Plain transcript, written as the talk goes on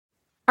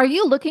Are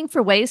you looking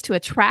for ways to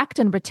attract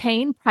and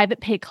retain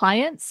private pay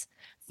clients?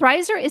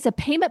 Thrizer is a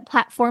payment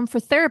platform for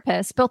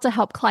therapists built to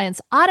help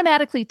clients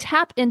automatically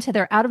tap into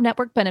their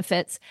out-of-network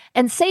benefits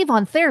and save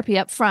on therapy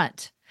up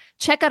front.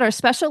 Check out our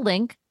special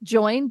link,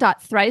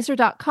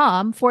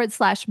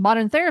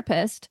 join.thrizer.com/modern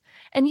therapist,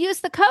 and use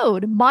the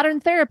code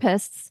Modern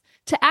Therapists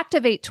to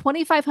activate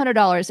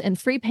 $2,500 in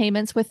free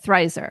payments with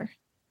Thrizer.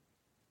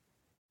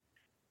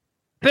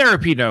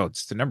 Therapy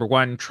Notes, the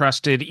 #1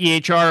 trusted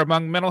EHR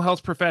among mental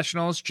health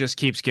professionals, just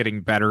keeps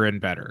getting better and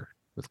better.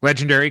 With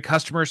legendary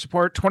customer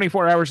support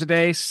 24 hours a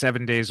day,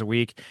 7 days a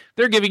week,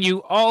 they're giving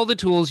you all the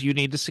tools you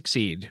need to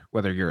succeed,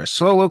 whether you're a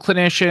solo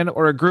clinician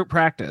or a group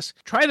practice.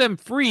 Try them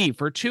free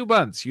for 2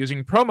 months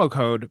using promo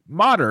code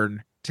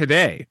MODERN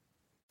today.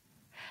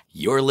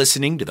 You're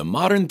listening to the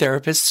Modern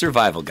Therapist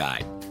Survival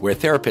Guide, where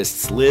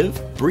therapists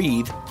live,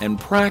 breathe, and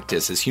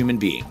practice as human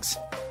beings.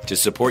 To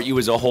support you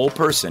as a whole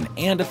person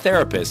and a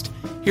therapist,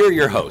 here are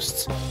your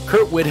hosts,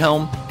 Kurt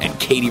Widhelm and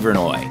Katie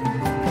Vernoy.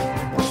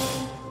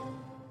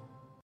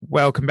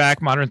 Welcome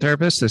back, Modern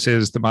Therapists. This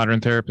is the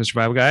Modern Therapist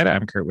Survival Guide.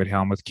 I'm Kurt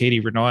Widhelm with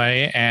Katie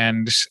Vernoy,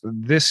 and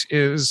this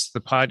is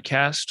the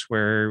podcast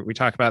where we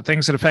talk about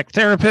things that affect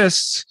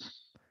therapists,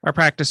 our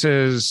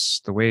practices,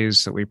 the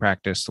ways that we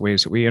practice, the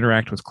ways that we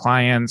interact with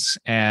clients.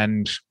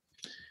 And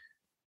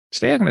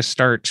today I'm going to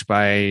start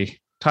by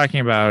talking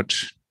about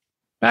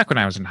back when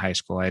I was in high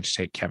school. I had to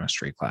take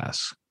chemistry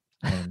class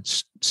and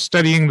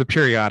studying the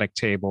periodic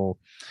table.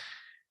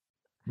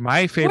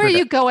 My favorite. Where are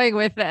you going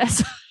with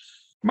this?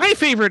 My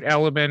favorite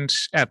element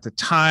at the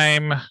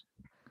time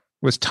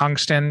was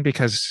tungsten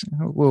because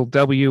a little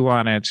W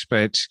on it,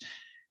 but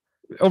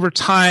over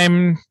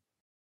time,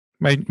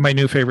 my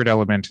new favorite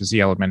element is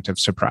the element of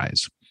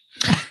surprise.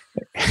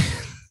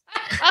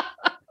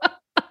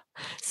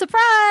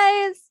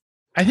 Surprise!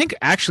 I think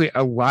actually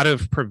a lot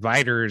of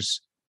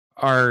providers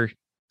are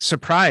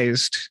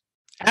surprised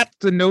at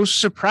the No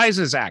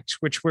Surprises Act,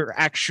 which we're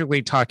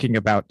actually talking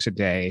about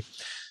today,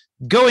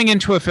 going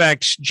into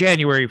effect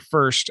January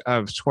 1st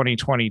of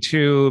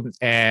 2022.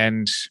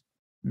 And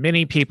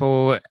many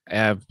people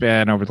have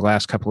been, over the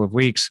last couple of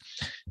weeks,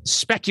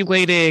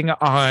 speculating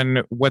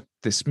on what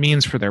this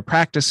means for their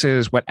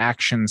practices, what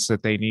actions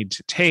that they need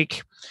to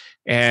take.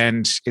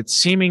 And it's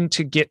seeming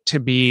to get to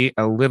be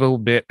a little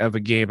bit of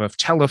a game of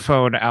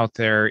telephone out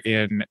there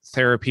in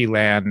therapy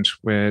land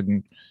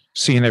when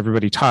seeing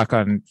everybody talk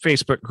on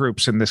Facebook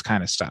groups and this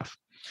kind of stuff.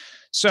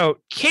 So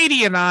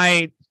Katie and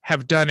I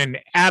have done an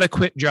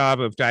adequate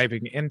job of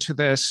diving into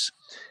this.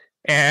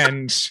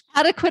 And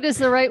adequate is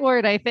the right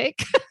word, I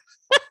think.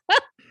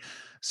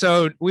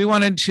 So we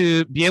wanted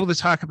to be able to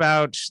talk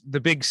about the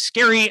big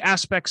scary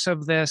aspects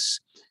of this,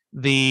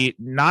 the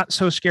not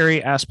so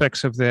scary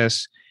aspects of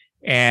this,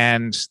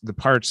 and the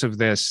parts of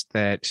this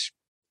that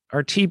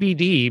are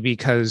TBD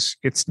because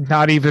it's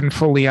not even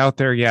fully out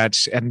there yet.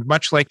 And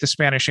much like the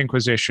Spanish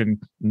Inquisition,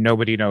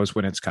 nobody knows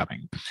when it's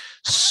coming.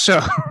 So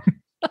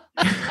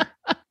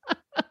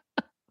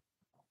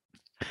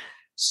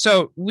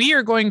So we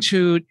are going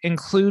to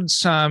include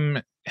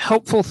some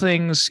helpful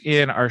things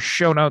in our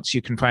show notes.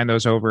 You can find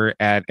those over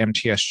at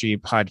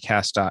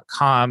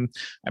mtsgpodcast.com.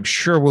 I'm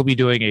sure we'll be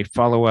doing a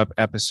follow-up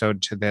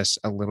episode to this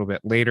a little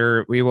bit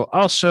later. We will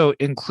also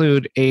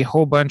include a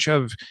whole bunch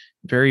of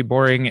very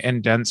boring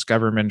and dense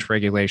government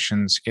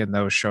regulations in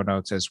those show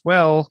notes as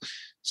well.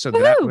 So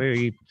that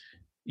way,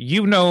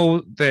 you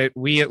know that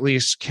we at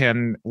least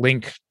can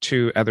link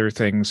to other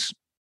things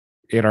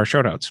in our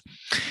show notes.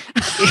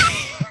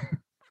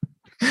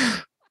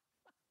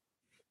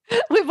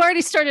 We've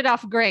already started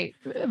off great.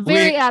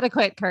 Very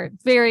adequate, Kurt.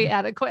 Very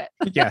adequate.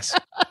 Yes.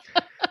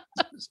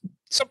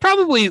 So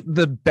probably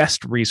the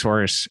best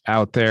resource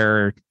out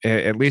there,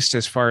 at least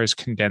as far as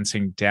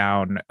condensing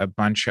down a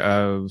bunch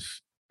of...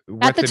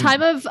 At the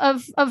time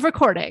of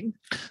recording.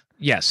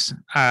 Yes.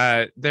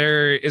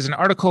 There is an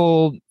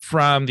article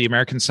from the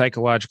American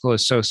Psychological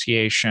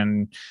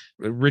Association,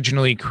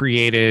 originally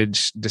created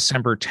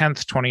December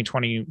 10th,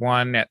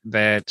 2021,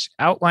 that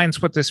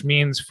outlines what this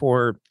means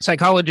for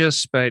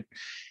psychologists. But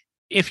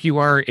if you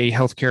are a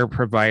healthcare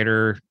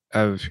provider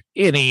of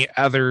any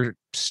other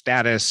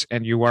status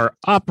and you are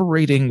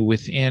operating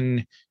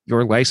within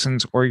your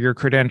license or your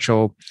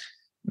credential,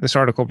 this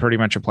article pretty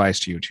much applies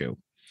to you too.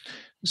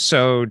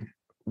 So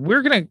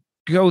we're going to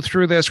go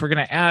through this. We're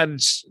going to add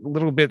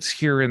little bits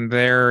here and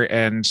there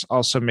and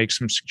also make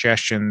some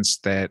suggestions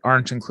that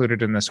aren't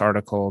included in this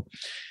article,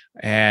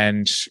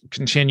 and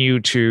continue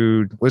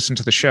to listen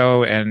to the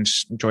show and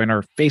join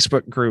our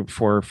Facebook group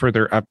for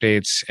further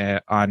updates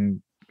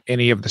on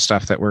any of the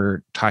stuff that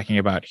we're talking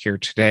about here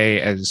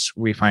today, as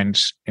we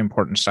find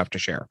important stuff to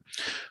share.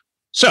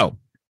 So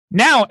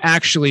now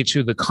actually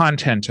to the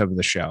content of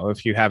the show,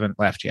 if you haven't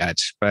left yet,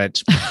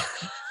 but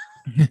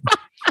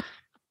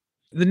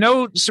the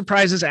No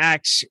Surprises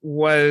Act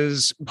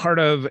was part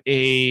of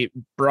a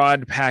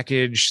broad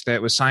package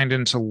that was signed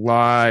into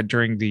law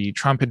during the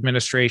Trump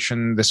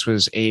administration. This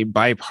was a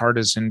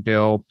bipartisan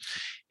bill,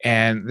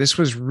 And this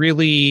was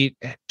really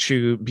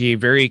to be a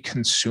very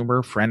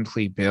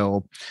consumer-friendly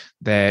bill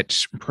that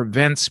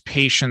prevents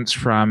patients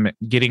from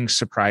getting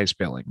surprise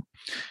billing.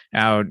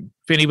 Now,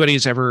 if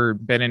anybody's ever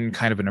been in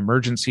kind of an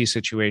emergency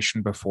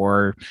situation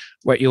before,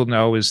 what you'll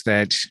know is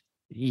that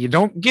you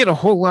don't get a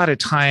whole lot of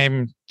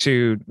time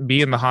to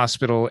be in the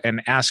hospital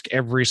and ask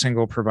every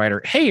single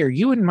provider, hey, are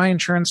you in my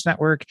insurance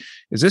network?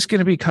 Is this going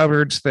to be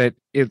covered? So that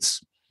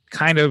it's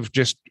kind of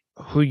just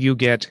who you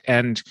get.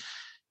 And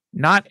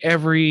not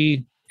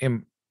every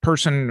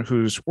person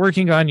who's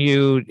working on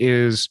you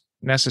is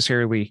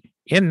necessarily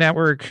in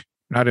network,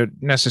 not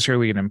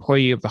necessarily an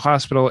employee of the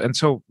hospital. And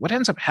so what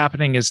ends up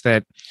happening is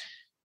that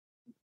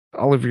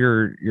all of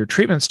your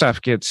treatment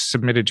stuff gets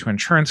submitted to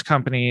insurance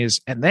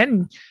companies, and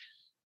then,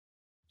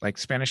 like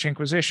Spanish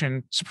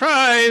Inquisition,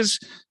 surprise,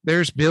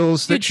 there's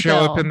bills that show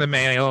up in the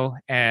mail.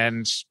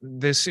 And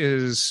this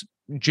is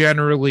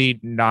generally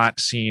not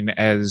seen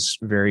as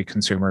very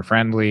consumer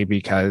friendly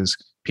because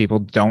people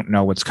don't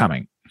know what's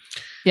coming.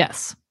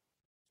 Yes.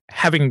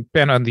 Having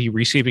been on the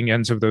receiving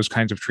ends of those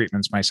kinds of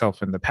treatments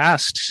myself in the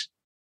past,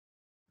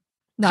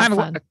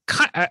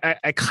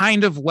 I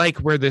kind of like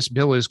where this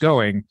bill is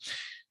going.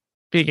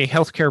 Being a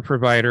healthcare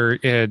provider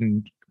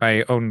in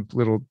my own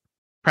little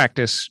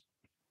practice,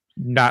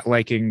 not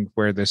liking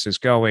where this is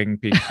going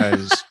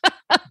because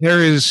there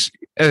is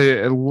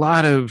a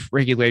lot of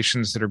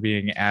regulations that are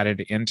being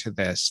added into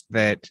this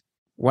that,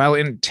 while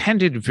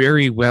intended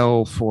very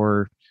well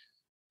for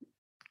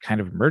kind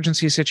of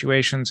emergency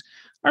situations,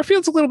 our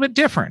field's a little bit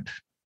different.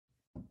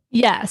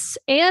 Yes.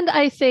 And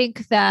I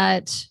think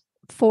that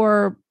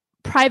for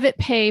private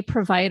pay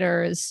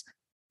providers,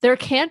 there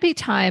can be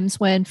times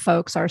when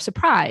folks are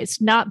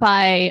surprised, not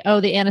by, oh,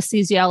 the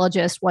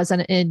anesthesiologist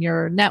wasn't in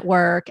your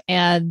network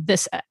and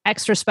this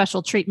extra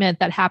special treatment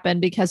that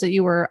happened because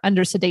you were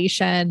under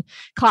sedation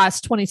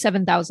cost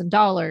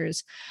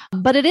 $27,000.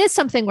 But it is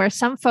something where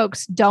some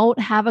folks don't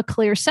have a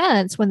clear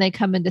sense when they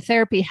come into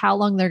therapy how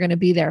long they're going to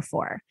be there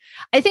for.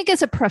 I think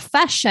as a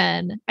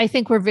profession, I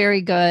think we're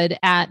very good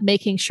at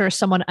making sure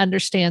someone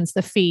understands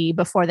the fee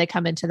before they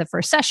come into the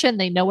first session.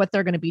 They know what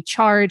they're going to be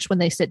charged when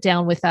they sit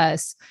down with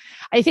us.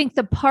 I think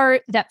the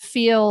part that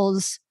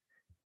feels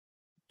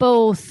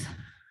both,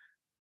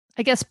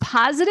 I guess,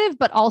 positive,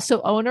 but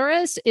also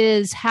onerous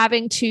is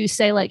having to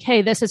say, like,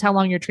 hey, this is how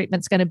long your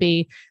treatment's going to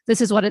be.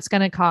 This is what it's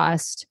going to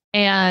cost.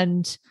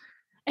 And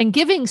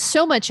giving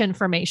so much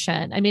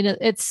information. I mean,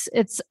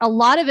 it's a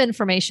lot of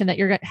information that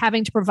you're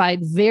having to provide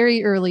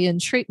very early in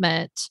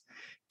treatment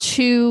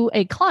to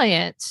a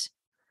client.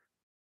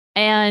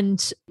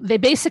 And they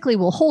basically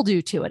will hold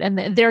you to it.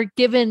 And they're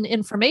given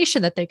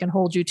information that they can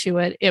hold you to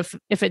it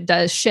if it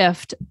does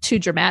shift too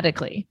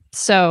dramatically.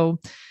 So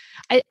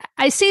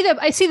I see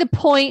the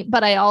point,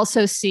 but I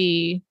also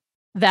see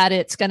that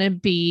it's going to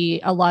be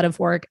a lot of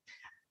work,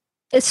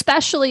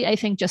 especially, I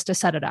think, just to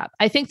set it up.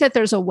 I think that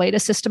there's a way to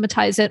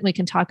systematize it. And we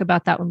can talk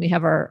about that when we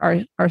have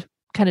our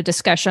kind of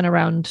discussion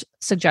around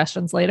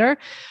suggestions later.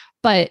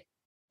 But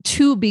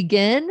to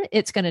begin,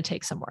 it's going to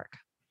take some work.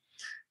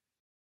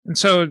 And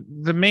so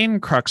the main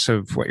crux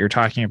of what you're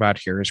talking about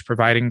here is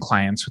providing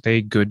clients with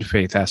a good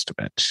faith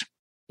estimate.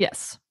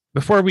 Yes.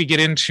 Before we get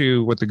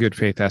into what the good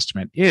faith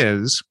estimate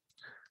is,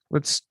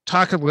 let's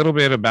talk a little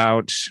bit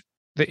about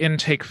the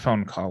intake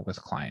phone call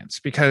with clients,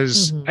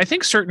 because I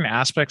think certain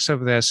aspects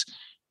of this,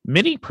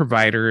 many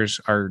providers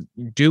are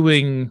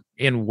doing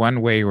in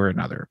one way or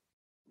another,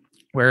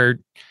 where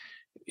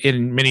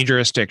in many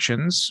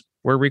jurisdictions,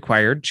 we're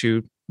required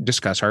to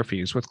discuss our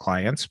fees with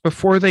clients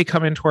before they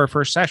come into our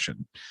first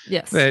session.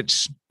 Yes.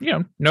 That's,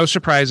 no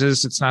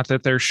surprises. It's not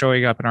that they're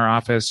showing up in our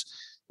office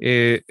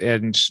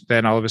and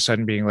then all of a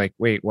sudden being like,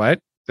 wait,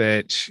 what?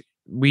 That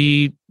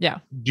we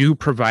do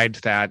provide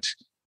that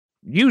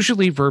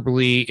usually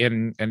verbally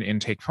in an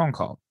intake phone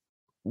call.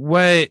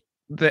 What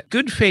the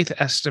good faith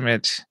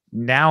estimate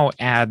now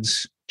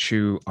adds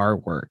to our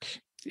work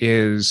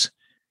is,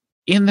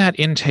 in that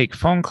intake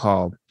phone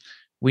call,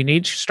 we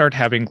need to start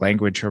having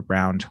language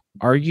around,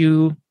 are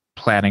you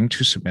planning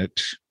to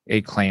submit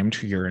a claim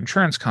to your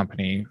insurance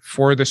company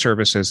for the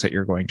services that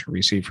you're going to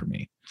receive from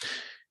me?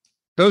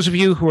 Those of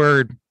you who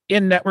are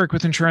in network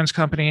with insurance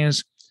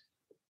companies,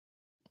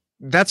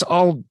 that's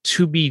all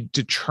to be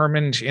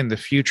determined in the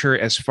future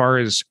as far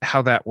as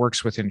how that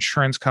works with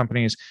insurance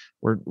companies.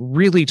 We're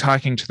really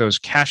talking to those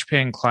cash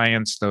paying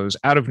clients, those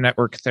out of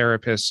network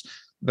therapists,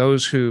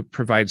 those who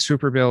provide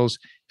super bills.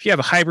 If you have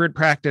a hybrid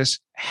practice,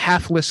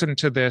 half listen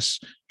to this,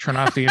 turn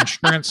off the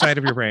insurance side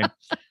of your brain.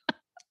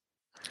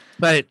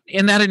 But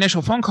in that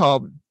initial phone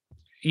call,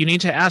 you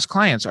need to ask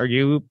clients, are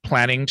you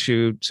planning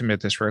to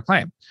submit this for a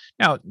claim?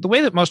 Now, the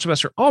way that most of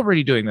us are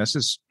already doing this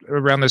is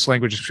around this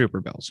language of super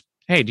bills.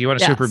 Hey, do you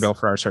want a super bill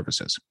for our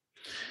services?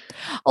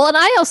 Well, and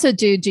I also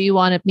do you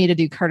want me to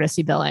do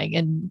courtesy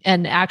billing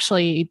and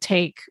actually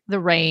take the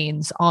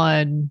reins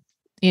on,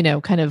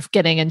 kind of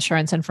getting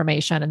insurance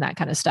information and that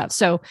kind of stuff.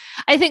 So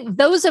I think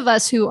those of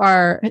us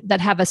that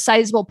have a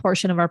sizable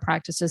portion of our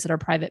practices that are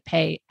private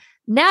pay,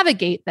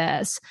 navigate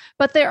this.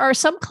 But there are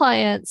some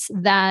clients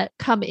that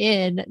come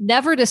in,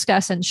 never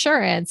discuss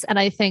insurance. And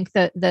I think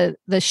that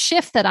the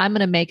shift that I'm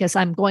going to make is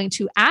I'm going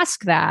to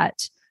ask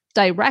that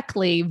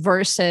directly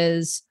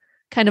versus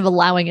kind of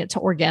allowing it to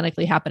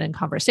organically happen in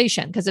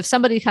conversation. Because if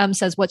somebody comes,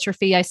 says, what's your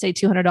fee? I say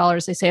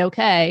 $200. They say,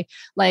 okay.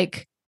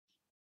 Like,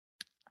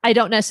 I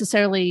don't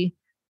necessarily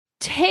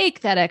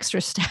take that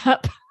extra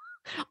step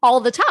all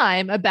the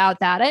time about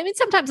that. I mean,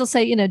 sometimes I'll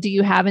say, do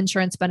you have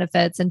insurance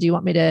benefits and do you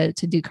want me to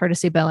do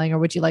courtesy billing or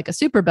would you like a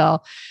super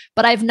bill?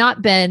 But I've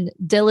not been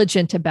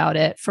diligent about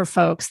it for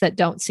folks that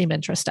don't seem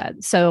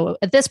interested. So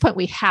at this point,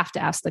 we have to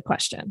ask the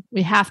question.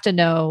 We have to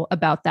know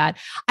about that.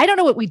 I don't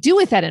know what we do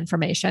with that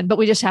information, but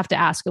we just have to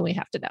ask and we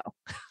have to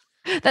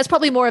know. That's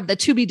probably more of the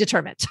to be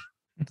determined.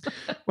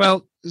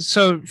 Well,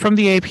 so from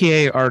the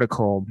APA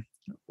article,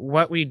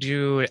 what we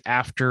do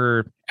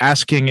after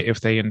asking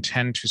if they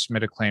intend to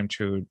submit a claim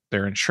to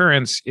their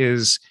insurance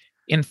is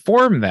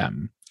inform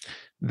them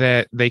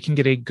that they can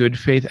get a good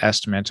faith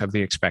estimate of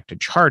the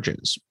expected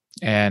charges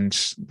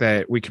and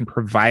that we can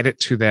provide it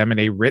to them in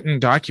a written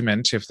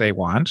document if they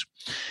want.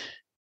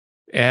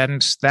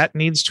 And that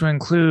needs to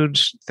include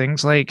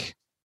things like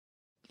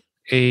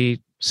a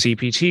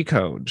CPT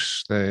code,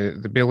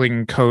 the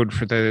billing code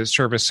for the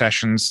service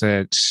sessions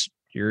that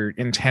you're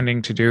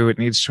intending to do. It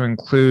needs to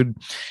include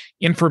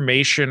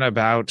information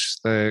about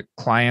the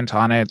client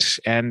on it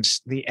and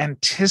the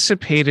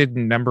anticipated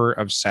number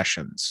of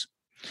sessions.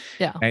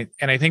 Yeah. And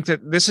I think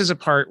that this is a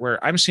part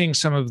where I'm seeing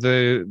some of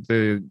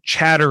the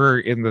chatter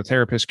in the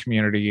therapist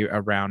community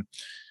around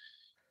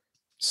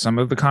some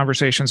of the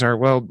conversations are,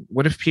 well,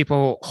 what if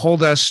people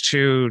hold us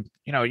to,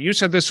 you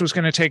said this was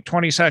going to take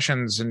 20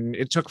 sessions and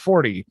it took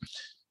 40.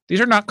 These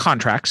are not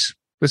contracts.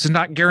 This is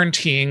not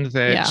guaranteeing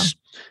that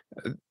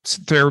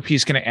therapy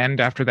is going to end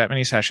after that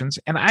many sessions.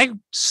 And I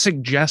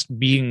suggest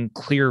being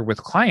clear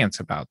with clients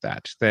about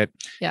that,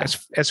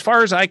 as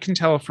far as I can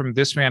tell from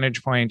this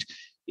vantage point,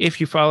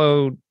 if you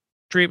follow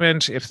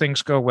treatment, if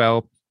things go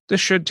well, this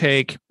should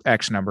take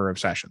X number of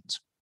sessions.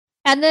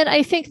 And then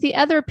I think the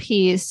other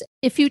piece,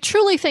 if you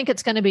truly think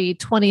it's going to be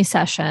 20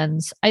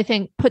 sessions, I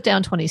think put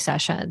down 20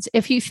 sessions.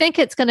 If you think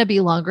it's going to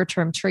be longer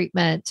term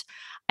treatment,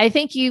 I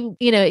think you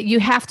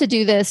have to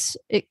do this.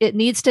 It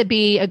needs to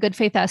be a good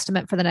faith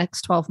estimate for the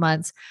next 12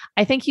 months.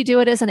 I think you do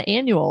it as an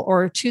annual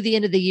or to the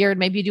end of the year, and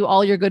maybe you do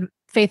all your good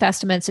faith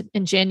estimates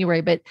in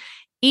January, but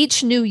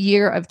each new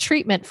year of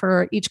treatment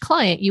for each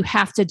client, you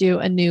have to do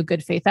a new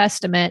good faith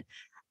estimate.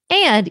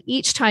 And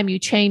each time you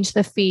change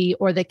the fee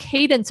or the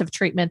cadence of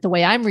treatment, the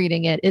way I'm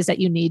reading it is that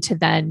you need to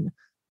then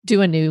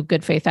do a new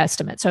good faith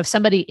estimate. So if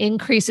somebody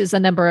increases the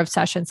number of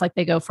sessions, like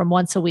they go from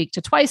once a week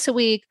to twice a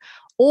week,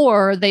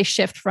 or they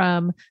shift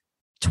from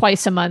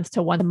twice a month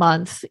to 1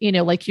 month,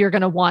 like you're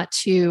going to want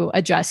to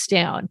adjust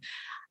down.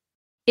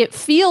 It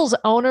feels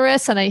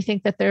onerous. And I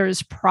think that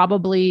there's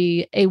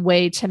probably a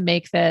way to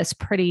make this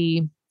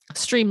pretty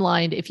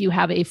streamlined if you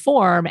have a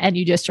form and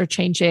you just are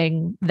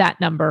changing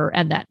that number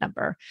and that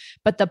number.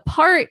 But the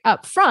part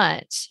up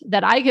front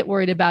that I get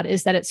worried about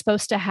is that it's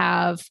supposed to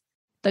have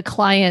the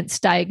client's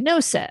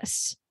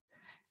diagnosis.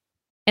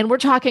 And we're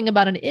talking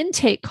about an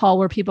intake call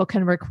where people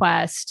can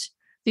request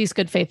these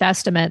good faith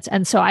estimates.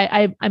 And so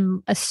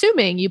I'm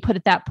assuming you put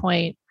at that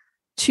point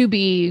to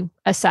be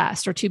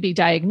assessed or to be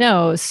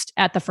diagnosed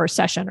at the first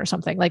session or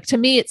something. Like, to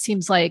me, it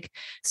seems like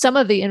some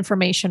of the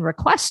information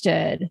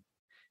requested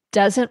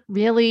doesn't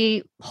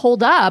really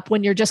hold up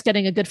when you're just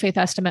getting a good faith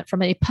estimate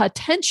from a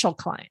potential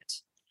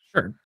client.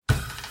 Sure.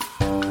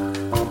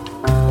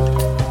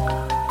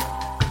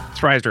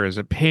 Thrizer is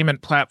a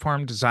payment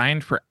platform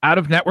designed for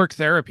out-of-network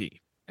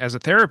therapy. As a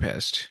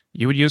therapist,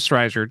 you would use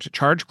Thrizer to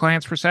charge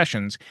clients for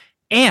sessions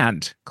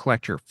and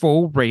collect your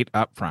full rate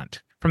upfront.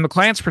 From the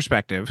client's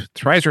perspective,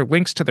 Thrizer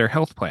links to their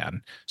health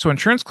plan, so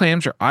insurance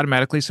claims are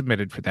automatically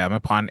submitted for them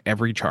upon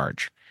every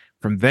charge.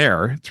 From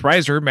there,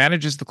 Thrizer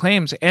manages the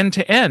claims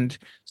end-to-end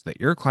so that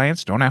your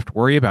clients don't have to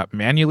worry about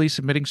manually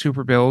submitting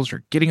super bills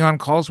or getting on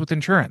calls with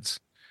insurance.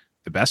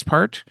 The best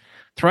part?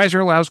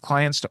 Thrizer allows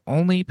clients to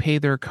only pay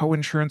their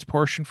co-insurance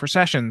portion for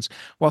sessions,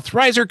 while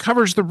Thrizer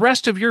covers the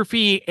rest of your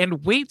fee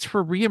and waits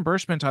for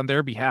reimbursement on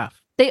their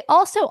behalf. They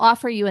also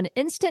offer you an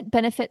instant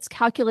benefits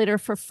calculator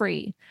for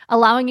free,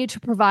 allowing you to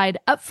provide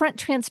upfront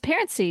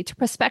transparency to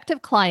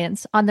prospective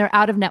clients on their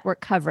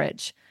out-of-network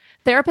coverage.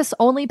 Therapists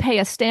only pay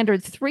a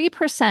standard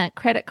 3%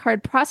 credit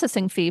card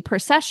processing fee per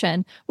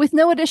session with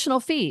no additional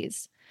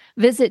fees.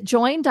 Visit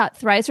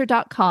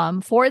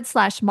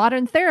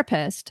join.thrizer.com/modern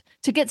therapist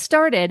to get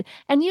started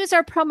and use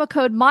our promo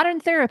code Modern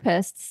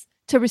Therapists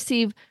to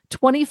receive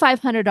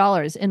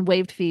 $2,500 in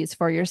waived fees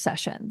for your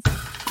sessions.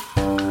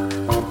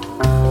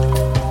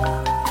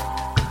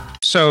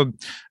 So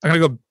I'm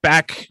going to go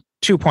back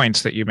 2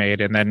 points that you made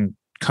and then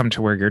come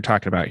to where you're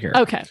talking about here.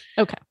 Okay.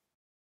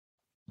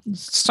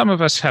 Some of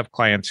us have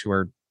clients who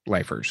are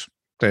lifers.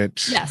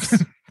 That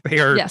yes, they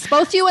are. Yes,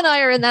 both you and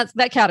I are in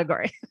that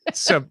category.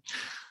 So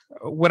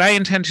what I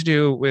intend to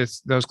do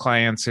with those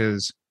clients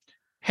is,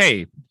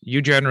 hey,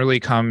 you generally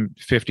come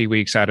 50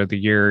 weeks out of the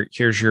year.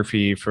 Here's your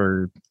fee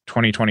for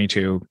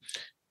 2022.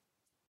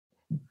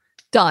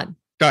 Done.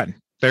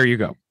 There you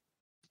go.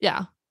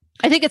 Yeah.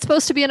 I think it's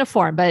supposed to be in a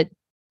form, but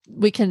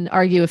we can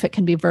argue if it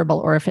can be verbal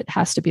or if it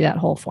has to be that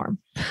whole form.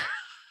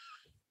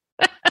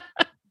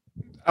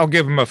 I'll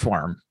give them a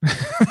form.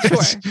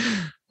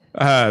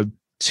 Sure.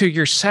 To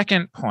your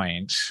second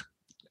point,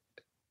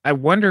 I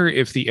wonder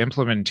if the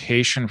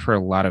implementation for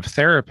a lot of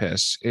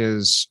therapists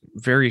is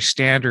very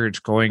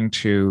standard, going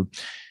to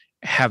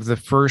have the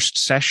first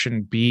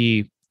session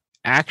be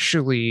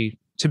actually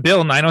to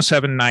bill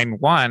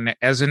 90791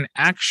 as an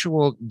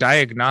actual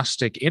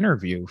diagnostic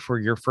interview for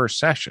your first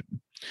session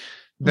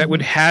that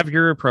would have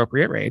your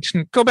appropriate rates.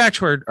 And go back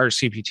to our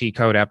CPT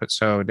code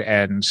episode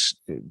and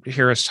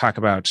hear us talk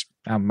about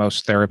how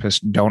most therapists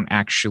don't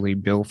actually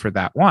bill for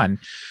that one.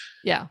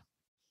 Yeah.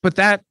 But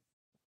that,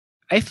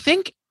 I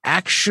think,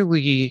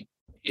 actually,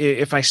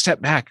 if I step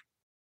back,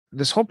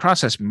 this whole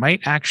process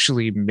might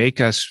actually make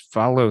us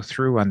follow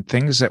through on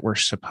things that we're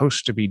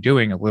supposed to be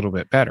doing a little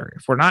bit better.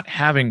 If we're not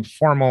having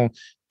formal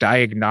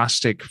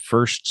diagnostic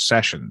first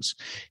sessions,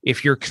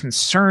 if you're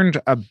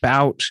concerned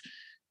about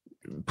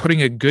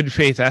putting a good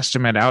faith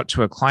estimate out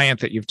to a client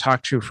that you've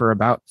talked to for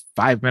about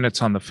 5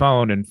 minutes on the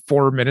phone and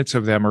 4 minutes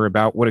of them are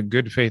about what a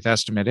good faith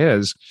estimate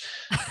is,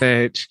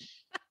 that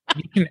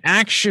you can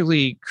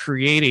actually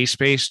create a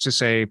space to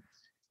say,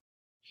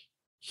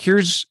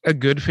 here's a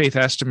good faith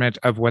estimate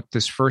of what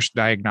this first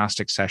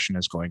diagnostic session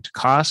is going to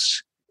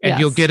cost. And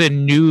you'll get a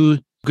new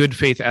good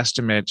faith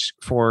estimate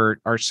for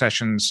our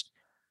sessions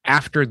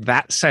after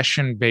that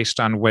session based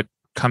on what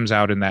comes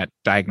out in that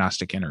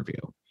diagnostic interview.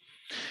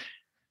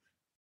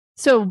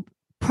 So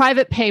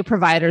private pay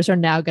providers are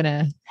now going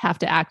to have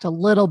to act a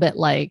little bit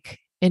like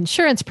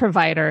insurance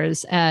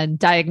providers and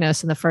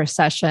diagnose in the first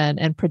session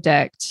and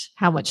predict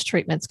how much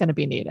treatment's going to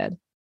be needed.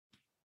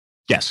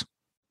 Yes.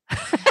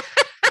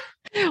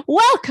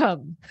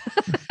 Welcome.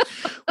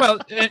 Well,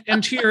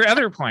 and to your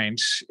other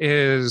point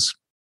is,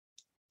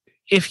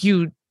 if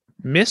you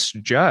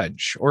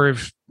misjudge or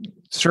if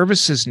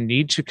services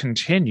need to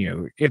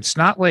continue, it's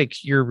not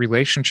like your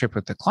relationship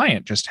with the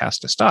client just has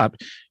to stop.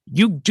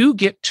 You do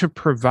get to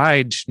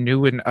provide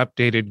new and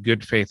updated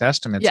good faith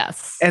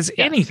estimates as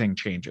anything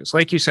changes.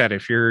 Like you said,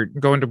 if you're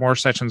going to more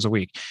sessions a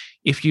week,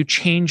 if you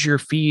change your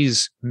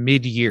fees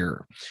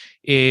mid-year,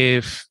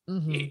 if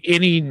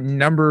any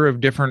number of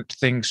different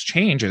things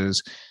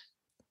changes,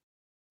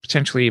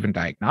 potentially even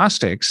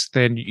diagnostics,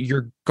 then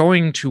you're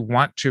going to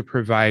want to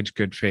provide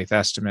good faith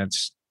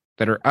estimates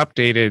that are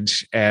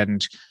updated.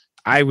 And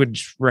I would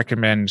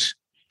recommend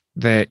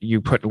that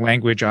you put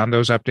language on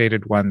those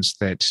updated ones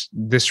that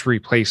this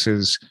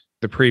replaces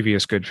the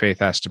previous good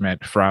faith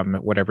estimate from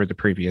whatever the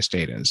previous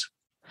date is.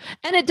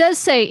 And it does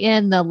say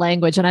in the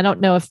language, and I don't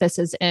know if this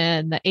is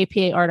in the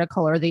APA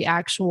article or the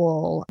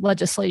actual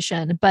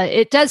legislation, but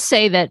it does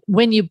say that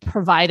when you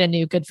provide a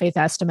new good faith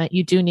estimate,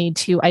 you do need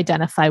to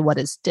identify what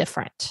is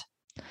different.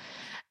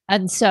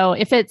 And so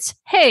if it's,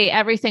 hey,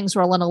 everything's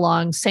rolling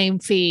along, same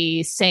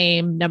fee,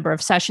 same number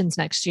of sessions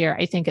next year,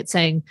 I think it's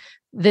saying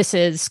this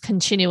is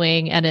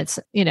continuing and it's,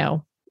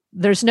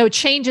 there's no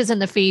changes in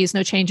the fees,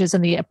 no changes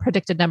in the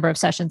predicted number of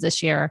sessions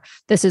this year.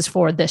 This is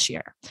for this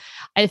year.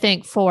 I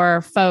think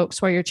for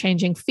folks where you're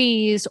changing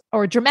fees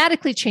or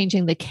dramatically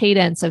changing the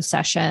cadence of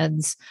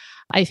sessions,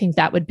 I think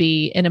that would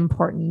be an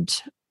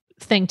important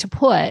thing to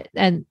put.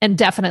 And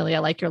definitely, I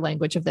like your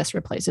language of this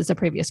replaces the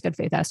previous good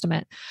faith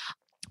estimate.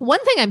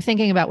 One thing I'm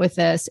thinking about with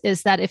this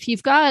is that if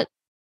you've got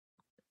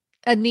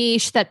a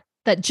niche that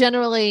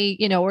generally,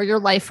 or your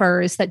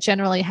lifers that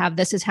generally have,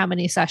 this is how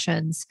many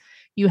sessions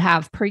you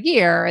have per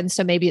year. And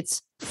so maybe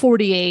it's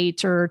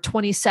 48 or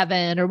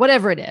 27 or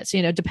whatever it is,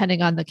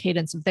 depending on the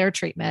cadence of their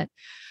treatment.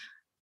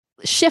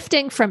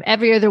 Shifting from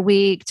every other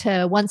week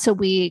to once a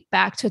week,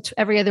 back to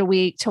every other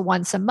week to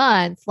once a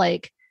month,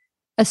 like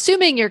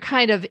assuming you're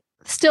kind of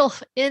still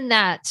in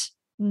that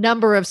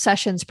number of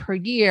sessions per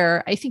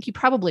year, I think you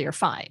probably are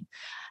fine.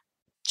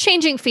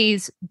 Changing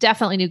fees,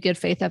 definitely new good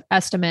faith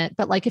estimate.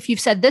 But like if you've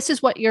said this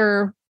is what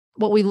we're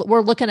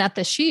looking at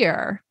this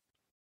year,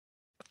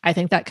 I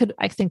think that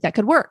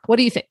could work. What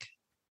do you think?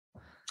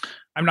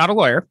 I'm not a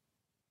lawyer.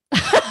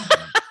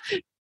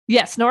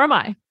 Yes, nor am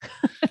I.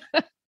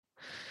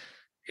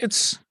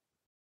 It's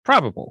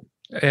probable.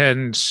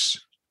 And,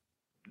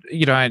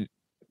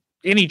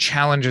 any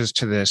challenges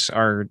to this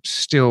are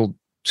still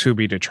to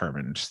be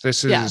determined.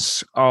 This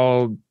is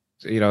all,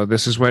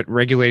 this is what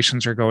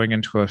regulations are going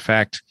into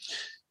effect.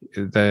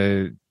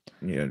 The,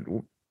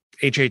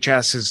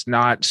 HHS has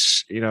not,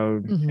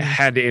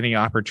 had any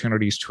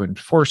opportunities to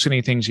enforce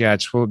anything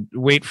yet. So we'll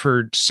wait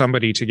for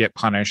somebody to get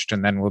punished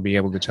and then we'll be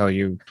able to tell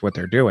you what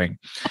they're doing.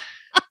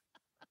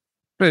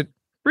 But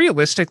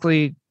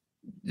realistically,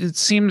 it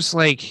seems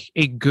like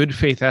a good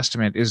faith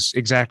estimate is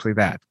exactly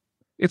that.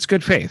 It's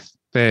good faith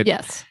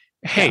that,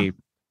 hey,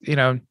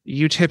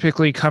 you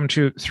typically come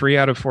to 3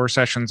 out of 4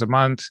 sessions a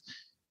month.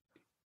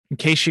 In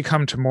case you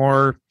come to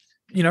more,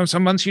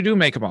 some months you do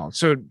make them all.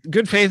 So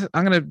good faith,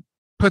 I'm going to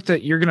put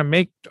that you're going to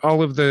make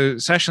all of the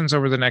sessions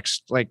over the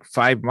next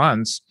 5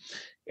 months,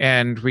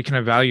 and we can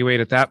evaluate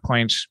at that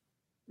point,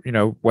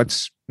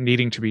 what's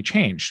needing to be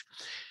changed.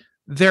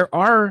 there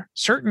are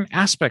certain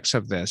aspects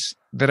of this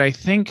that I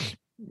think,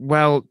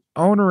 while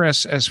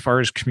onerous as far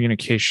as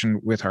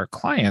communication with our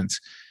clients,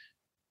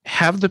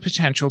 have the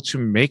potential to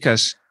make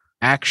us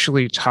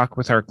actually talk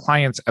with our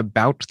clients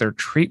about their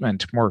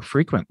treatment more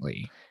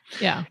frequently.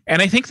 Yeah. And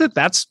I think that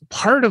that's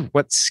part of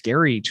what's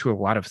scary to a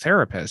lot of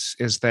therapists,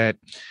 is that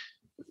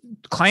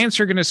clients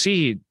are going to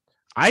see,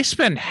 I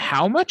spend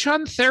how much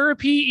on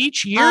therapy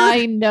each year?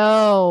 I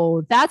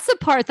know. That's the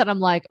part that I'm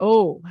like,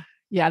 oh,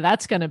 yeah,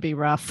 that's going to be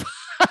rough.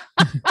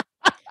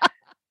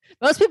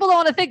 Most people don't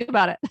want to think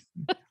about it.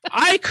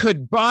 I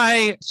could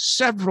buy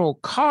several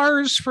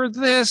cars for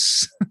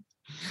this.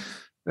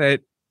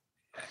 That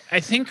I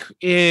think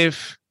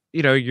if,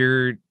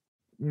 you're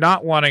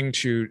not wanting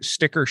to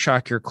sticker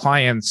shock your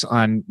clients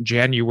on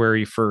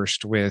January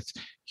 1st with,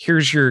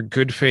 here's your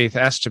good faith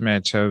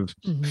estimate of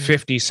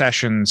 50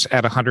 sessions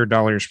at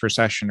 $100 per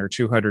session, or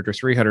 200 or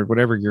 300,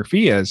 whatever your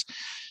fee is.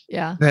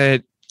 Yeah.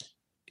 That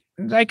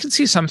I can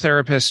see some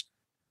therapists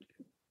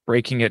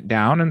breaking it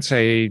down and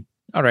say,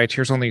 all right,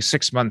 here's only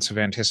 6 months of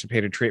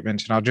anticipated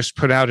treatment, and I'll just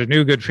put out a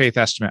new good faith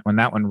estimate when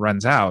that one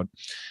runs out.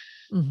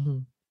 Mm-hmm.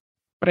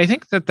 But I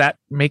think that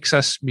makes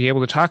us be able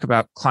to talk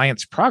about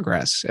clients'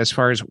 progress as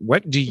far as,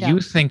 what do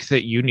you think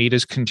that you need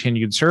as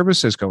continued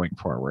services going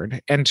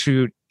forward, and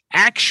to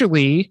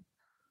actually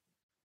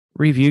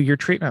review your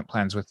treatment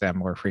plans with them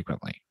more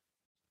frequently.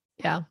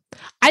 Yeah.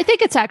 I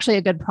think it's actually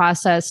a good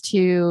process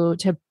to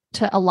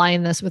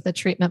align this with a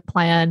treatment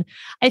plan.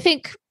 I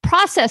think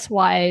process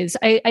wise,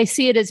 I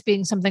see it as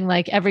being something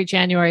like every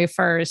January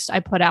 1st,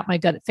 I put out my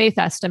good faith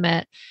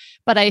estimate.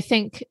 But I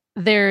think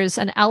there's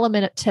an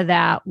element to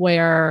that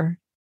where,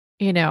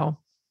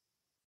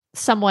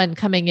 someone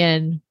coming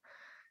in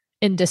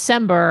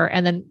December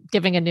and then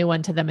giving a new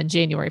one to them in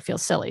January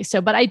feels silly.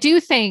 So, but I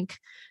do think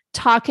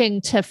talking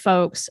to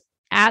folks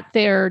at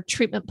their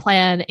treatment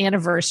plan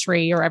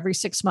anniversary, or every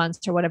 6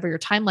 months, or whatever your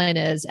timeline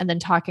is, and then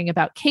talking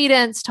about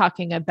cadence,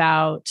 talking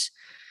about,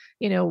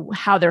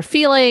 how they're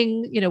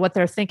feeling, what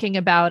they're thinking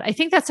about. I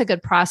think that's a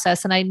good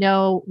process. And I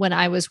know when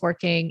I was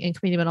working in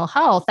community mental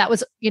health, that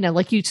was,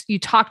 like you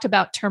talked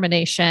about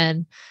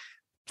termination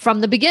from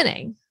the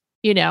beginning,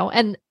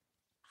 and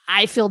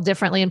I feel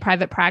differently in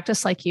private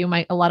practice, like you.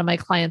 A lot of my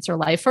clients are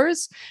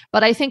lifers,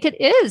 but I think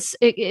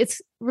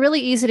it's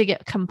really easy to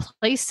get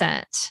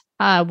complacent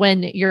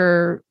when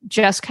you're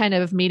just kind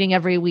of meeting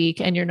every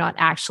week and you're not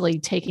actually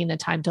taking the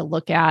time to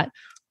look at,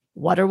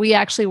 what are we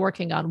actually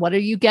working on? What are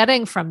you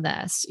getting from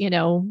this?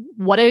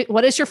 What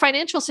is your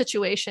financial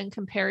situation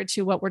compared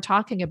to what we're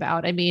talking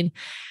about? I mean,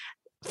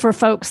 for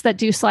folks that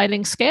do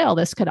sliding scale,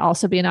 this could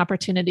also be an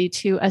opportunity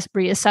to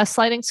reassess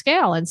sliding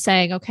scale and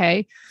saying,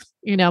 okay,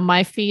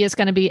 my fee is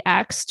going to be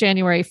X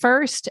January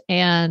 1st.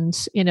 And,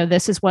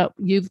 this is what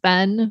you've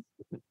been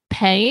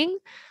paying,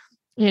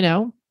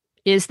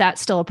 is that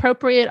still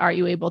appropriate? Are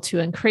you able to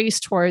increase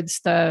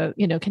towards the,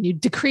 can you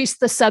decrease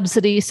the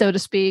subsidy, so to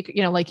speak?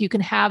 Like you can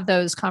have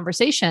those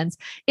conversations.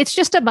 It's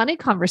just a money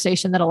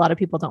conversation that a lot of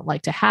people don't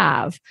like to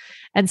have.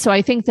 And so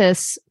I think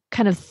this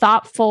kind of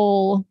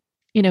thoughtful,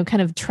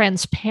 kind of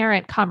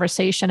transparent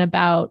conversation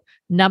about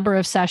number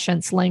of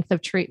sessions, length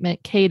of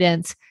treatment,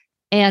 cadence,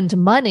 and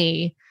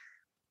money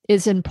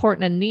is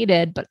important and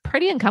needed, but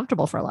pretty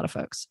uncomfortable for a lot of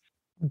folks.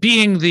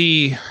 Being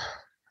the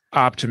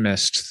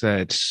optimist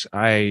that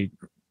I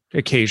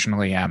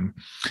occasionally am,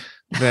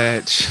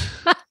 that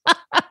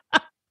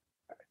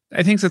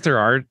I think that there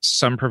are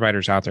some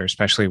providers out there,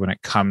 especially when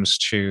it comes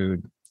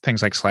to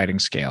things like sliding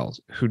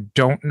scales, who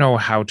don't know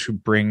how to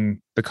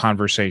bring the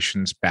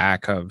conversations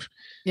back of,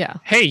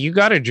 hey, you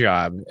got a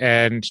job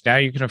and now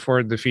you can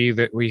afford the fee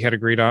that we had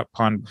agreed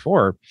upon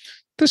before.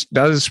 This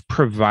does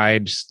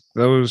provide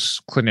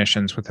those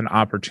clinicians with an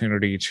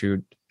opportunity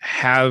to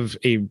have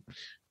a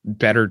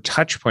better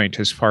touch point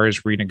as far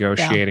as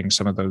renegotiating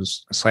some of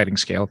those sliding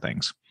scale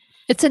things.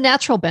 It's a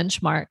natural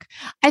benchmark.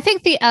 I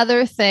think the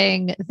other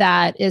thing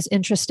that is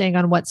interesting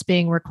on what's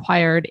being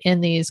required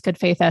in these good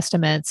faith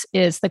estimates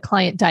is the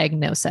client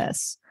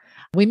diagnosis.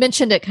 We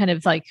mentioned it kind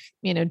of like,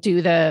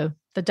 do the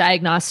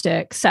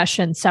diagnostic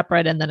session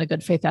separate and then a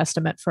good faith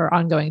estimate for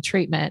ongoing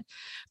treatment.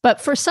 But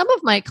for some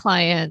of my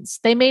clients,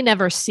 they may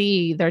never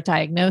see their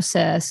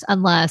diagnosis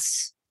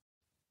unless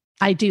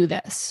I do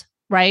this,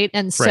 right?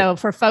 And so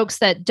for folks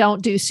that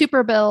don't do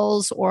super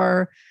bills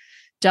or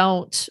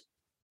don't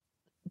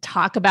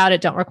talk about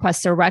it, don't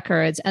request their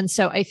records. And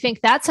so I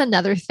think that's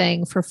another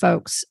thing for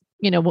folks,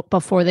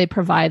 before they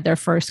provide their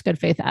first good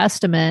faith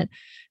estimate,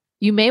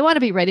 you may want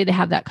to be ready to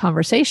have that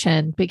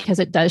conversation because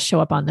it does show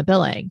up on the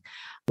billing,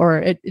 or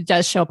it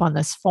does show up on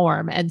this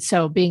form. And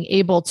so being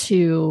able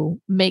to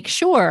make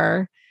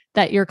sure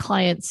that your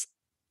clients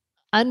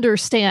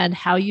understand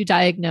how you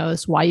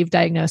diagnose, why you've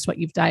diagnosed what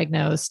you've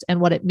diagnosed,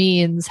 and what it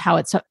means, how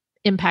it's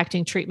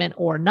impacting treatment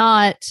or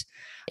not.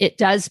 It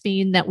does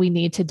mean that we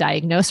need to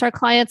diagnose our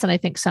clients. And I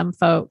think some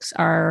folks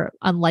are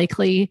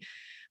unlikely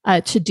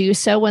to do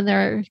so when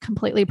they're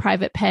completely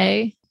private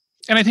pay.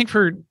 And I think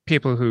for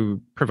people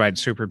who provide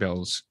super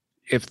bills,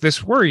 if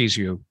this worries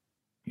you,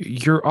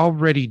 you're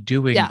already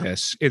doing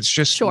this. It's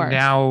just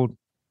now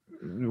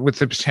with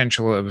the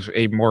potential of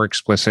a more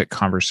explicit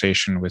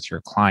conversation with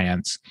your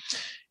clients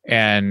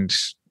and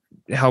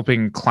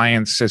helping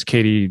clients, as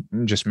Katie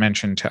just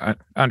mentioned, to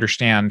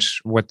understand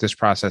what this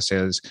process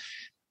is.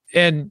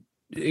 And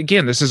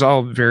again, this is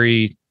all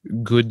very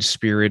good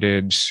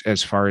spirited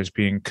as far as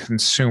being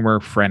consumer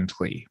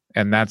friendly.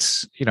 And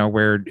that's,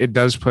 where it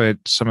does put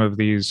some of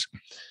these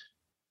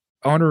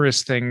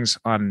onerous things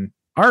on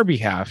our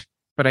behalf.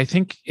 But I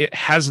think it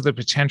has the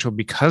potential,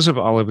 because of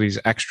all of these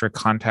extra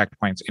contact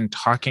points in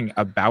talking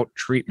about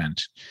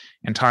treatment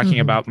and talking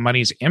about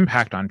money's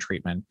impact on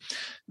treatment,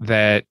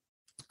 that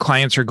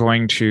clients are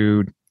going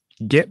to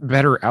get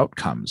better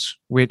outcomes,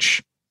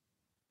 which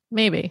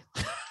maybe.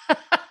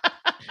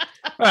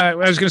 I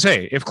was going to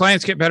say, if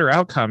clients get better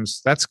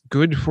outcomes, that's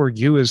good for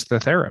you as the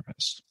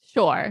therapist.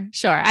 Sure.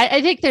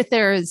 I think that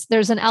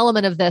there's an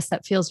element of this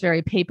that feels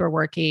very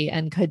paperworky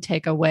and could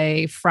take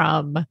away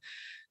from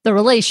the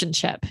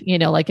relationship.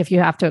 Like if you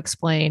have to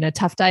explain a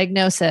tough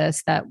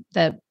diagnosis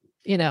that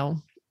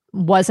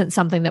wasn't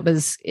something that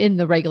was in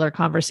the regular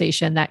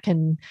conversation, that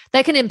can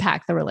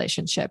impact the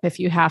relationship. If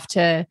you have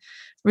to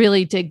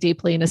really dig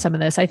deeply into some of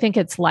this, I think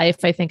it's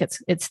life. I think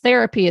it's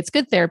therapy. It's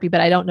good therapy,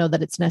 but I don't know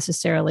that it's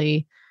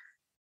necessarily.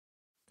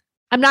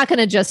 I'm not going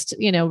to just,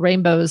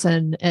 rainbows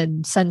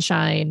and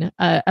sunshine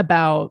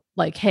about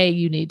like, hey,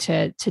 you need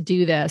to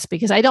do this,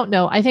 because I don't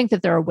know. I think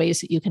that there are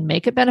ways that you can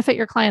make it benefit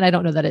your client. I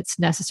don't know that it's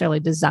necessarily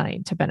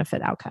designed to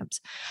benefit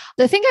outcomes.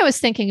 The thing I was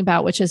thinking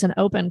about, which is an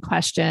open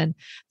question,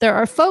 there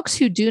are folks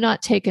who do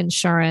not take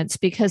insurance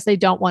because they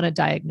don't want a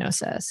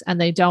diagnosis and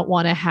they don't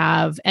want to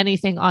have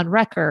anything on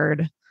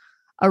record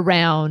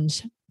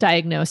around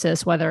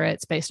diagnosis, whether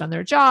it's based on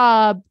their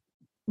job,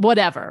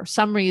 whatever,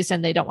 some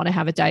reason they don't want to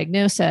have a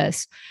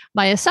diagnosis.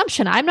 My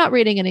assumption, I'm not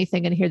reading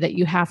anything in here that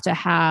you have to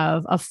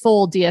have a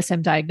full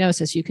DSM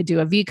diagnosis. You could do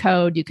a V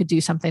code, you could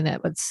do something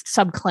that was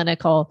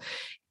subclinical.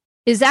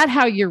 Is that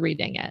how you're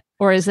reading it?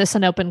 Or is this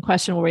an open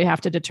question where we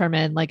have to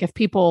determine, like, if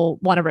people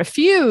want to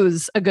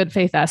refuse a good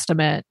faith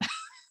estimate,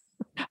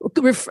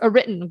 a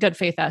written good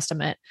faith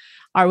estimate,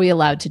 are we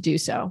allowed to do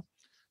so?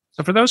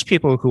 So for those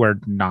people who are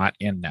not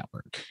in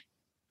network,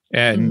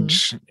 and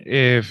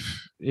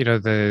if,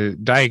 the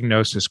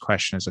diagnosis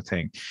question is a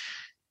thing,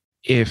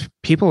 if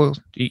people,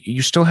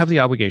 you still have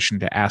the obligation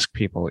to ask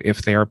people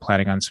if they are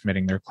planning on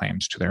submitting their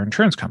claims to their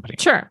insurance company.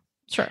 Sure.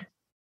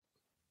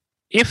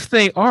 If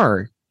they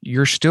are,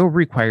 you're still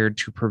required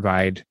to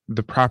provide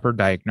the proper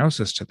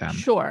diagnosis to them.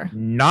 Sure.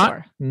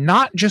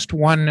 Not just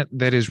one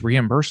that is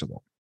reimbursable.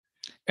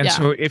 And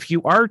so if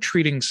you are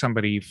treating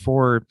somebody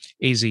for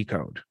a Z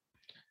code,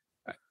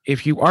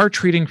 if you are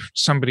treating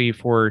somebody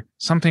for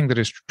something that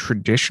is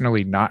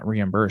traditionally not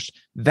reimbursed,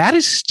 that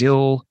is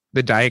still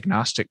the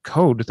diagnostic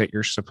code that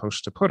you're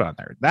supposed to put on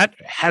there. That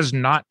has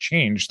not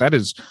changed. That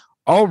is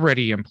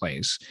already in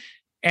place.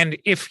 And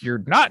if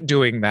you're not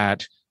doing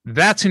that,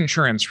 that's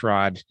insurance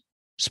fraud.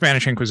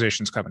 Spanish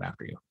Inquisition's coming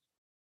after you.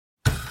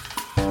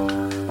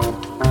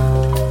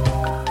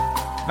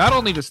 Not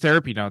only does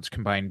Therapy Notes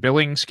combine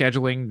billing,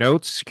 scheduling,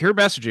 notes, secure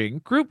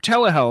messaging, group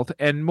telehealth,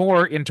 and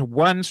more into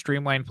one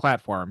streamlined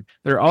platform,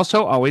 they're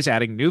also always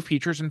adding new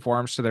features and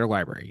forms to their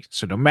library.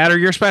 So no matter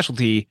your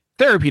specialty,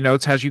 Therapy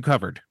Notes has you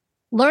covered.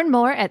 Learn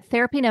more at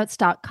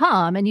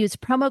therapynotes.com and use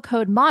promo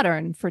code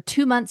MODERN for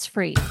 2 months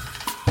free.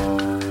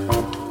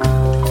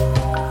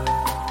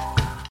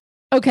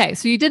 Okay,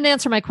 so you didn't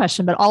answer my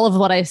question, but all of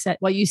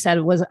what you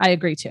said was I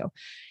agree to.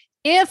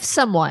 If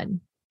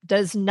someone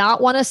does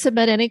not want to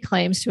submit any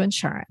claims to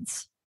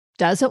insurance,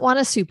 doesn't want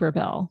a super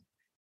bill,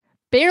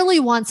 barely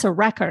wants a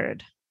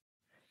record,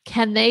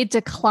 can they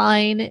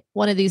decline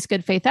one of these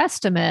good faith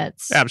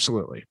estimates?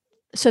 Absolutely.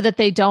 So that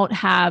they don't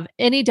have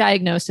any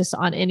diagnosis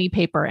on any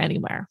paper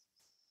anywhere?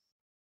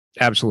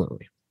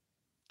 Absolutely.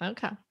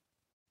 Okay.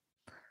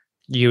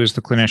 You as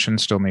the clinician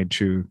still need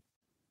to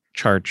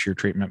chart your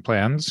treatment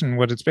plans and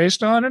what it's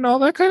based on and all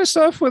that kind of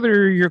stuff,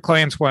 whether your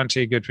clients want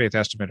a good faith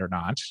estimate or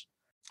not.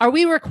 Are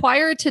we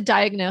required to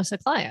diagnose a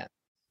client?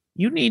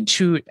 You need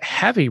to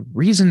have a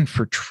reason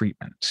for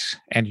treatment,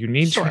 and you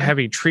need to have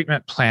a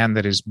treatment plan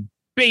that is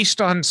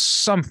based on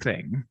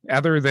something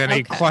other than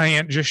a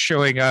client just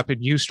showing up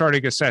and you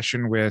starting a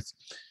session with,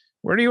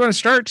 where do you want to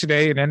start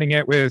today? And ending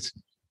it with,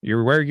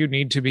 you're where you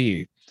need to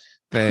be.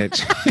 That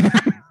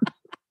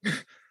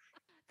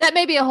that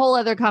may be a whole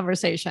other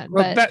conversation.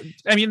 Well, but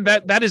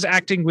that is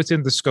acting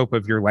within the scope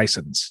of your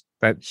license.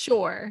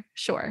 Sure.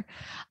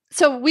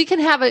 So we can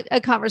have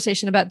a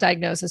conversation about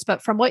diagnosis,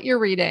 but from what you're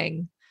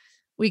reading,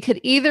 we could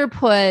either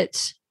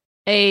put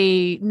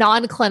a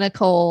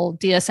non-clinical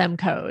DSM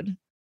code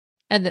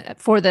and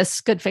for this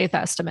good faith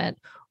estimate,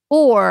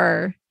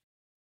 or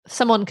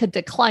someone could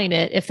decline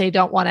it if they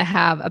don't want to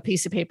have a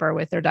piece of paper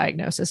with their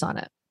diagnosis on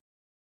it.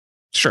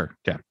 Sure.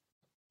 Yeah.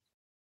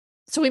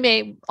 So we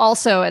may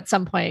also at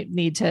some point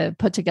need to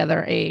put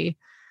together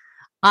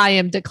I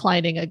am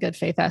declining a good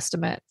faith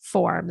estimate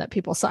form that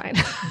people sign.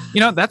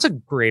 That's a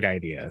great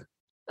idea.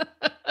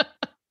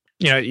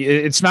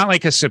 It's not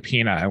like a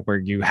subpoena where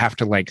you have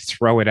to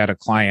throw it at a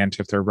client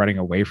if they're running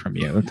away from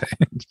you.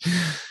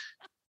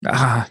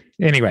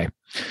 Anyway,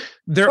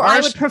 I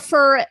would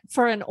prefer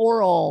for an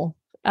oral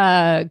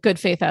good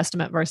faith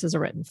estimate versus a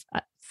written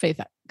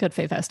good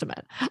faith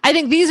estimate. I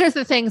think these are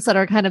the things that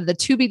are kind of the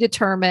to be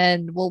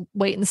determined. We'll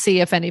wait and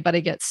see if anybody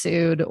gets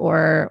sued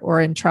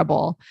or in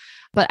trouble.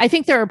 But I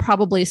think there are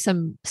probably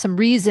some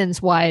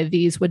reasons why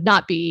these would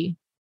not be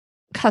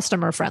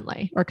customer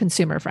friendly or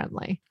consumer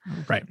friendly.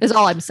 Right. Is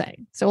all I'm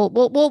saying. So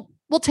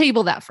we'll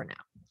table that for now.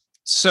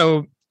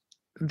 So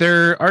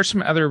there are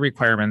some other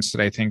requirements that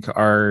I think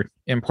are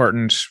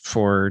important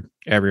for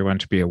everyone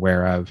to be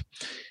aware of.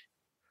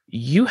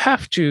 You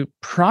have to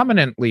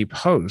prominently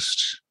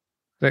post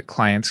that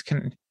clients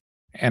can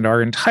and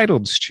are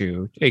entitled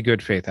to a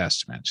good faith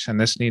estimate.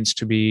 And this needs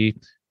to be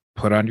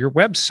put on your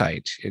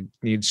website. It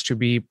needs to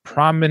be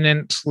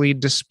prominently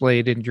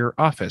displayed in your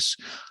office.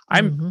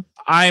 I'm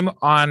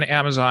on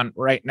Amazon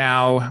right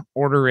now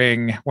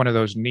ordering one of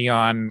those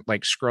neon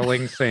like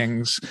scrolling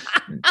things.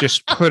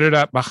 Just put it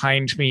up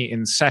behind me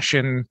in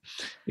session.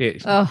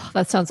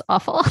 That sounds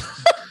awful.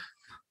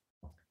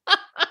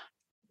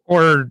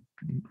 Or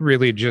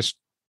really just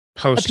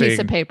posting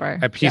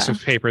a piece of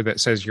paper that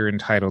says you're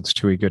entitled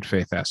to a good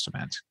faith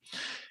estimate.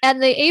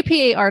 And the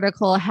APA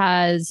article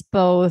has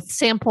both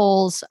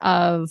samples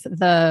of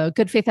the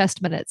good faith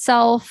estimate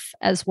itself,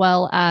 as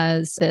well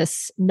as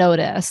this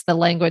notice, the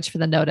language for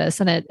the notice,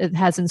 and it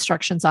has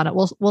instructions on it.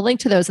 We'll link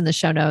to those in the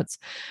show notes.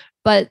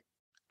 But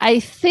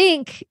I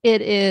think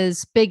it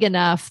is big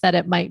enough that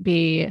it might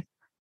be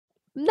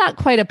not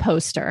quite a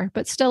poster,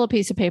 but still a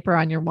piece of paper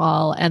on your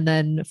wall. And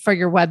then for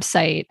your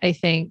website, I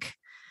think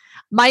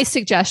my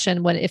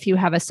suggestion, if you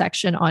have a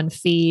section on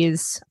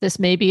fees, this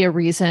may be a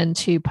reason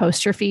to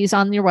post your fees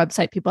on your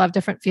website. People have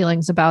different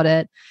feelings about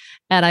it.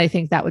 And I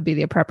think that would be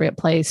the appropriate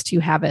place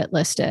to have it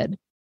listed,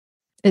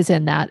 is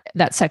in that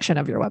section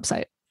of your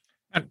website.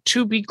 And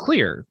to be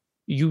clear,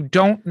 you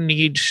don't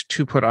need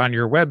to put on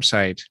your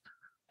website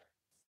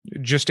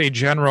just a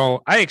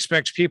general, I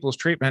expect people's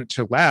treatment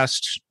to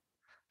last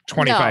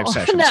 25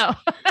 sessions. No.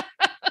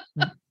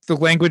 The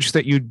language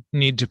that you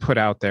need to put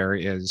out there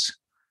is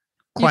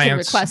clients you can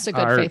request a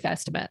good faith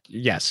estimate.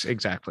 Yes,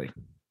 exactly.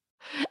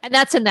 And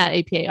that's in that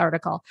APA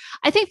article.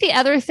 I think the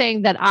other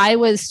thing that I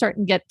was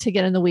starting to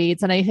get in the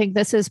weeds, and I think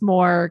this is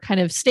more kind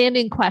of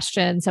standing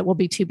questions that will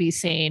be to be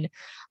seen.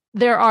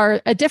 There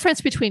are a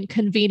difference between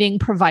convening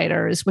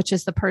providers, which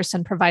is the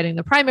person providing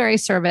the primary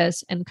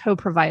service, and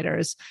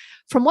co-providers.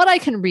 From what I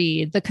can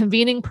read, the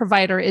convening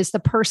provider is the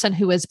person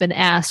who has been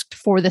asked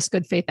for this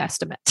good faith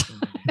estimate.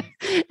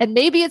 And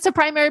maybe it's a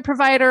primary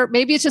provider,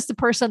 maybe it's just the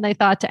person they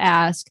thought to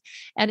ask.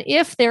 And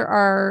if there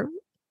are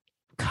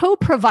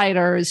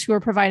co-providers who are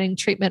providing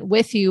treatment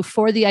with you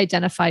for the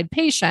identified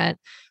patient,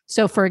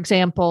 so for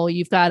example,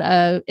 you've got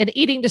an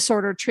eating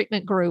disorder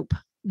treatment group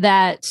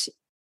that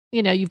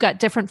you've got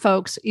different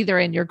folks either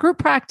in your group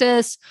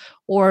practice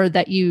or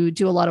that you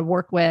do a lot of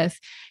work with,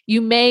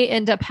 you may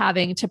end up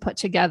having to put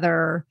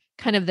together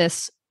kind of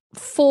this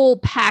full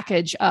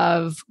package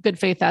of good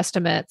faith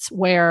estimates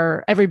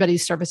where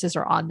everybody's services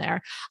are on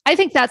there. I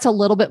think that's a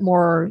little bit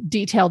more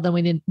detailed than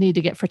we need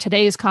to get for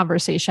today's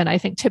conversation. I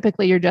think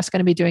typically you're just going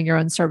to be doing your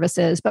own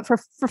services, but for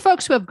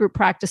folks who have group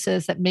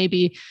practices that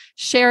maybe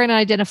share an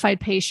identified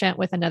patient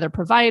with another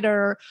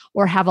provider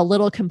or have a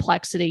little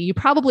complexity, you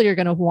probably are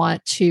going to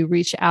want to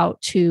reach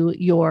out to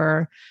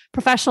your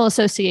professional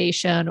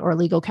association or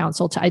legal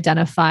counsel to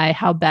identify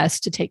how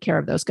best to take care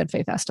of those good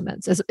faith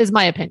estimates, is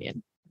my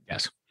opinion.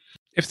 Yes.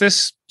 If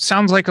this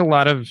sounds like a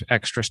lot of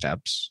extra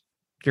steps,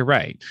 you're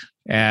right.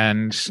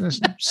 And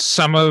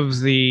some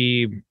of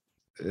the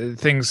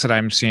things that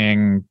I'm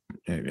seeing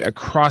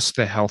across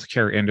the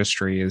healthcare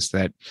industry is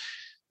that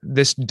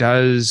this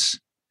does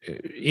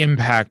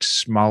impact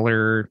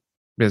smaller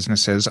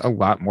businesses a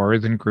lot more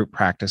than group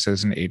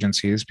practices and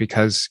agencies,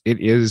 because it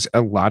is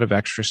a lot of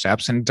extra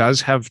steps and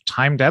does have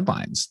time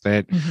deadlines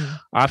that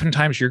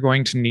oftentimes you're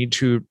going to need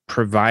to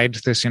provide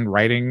this in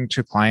writing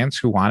to clients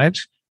who want it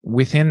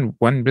within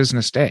one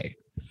business day.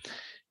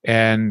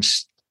 And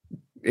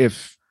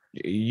if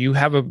you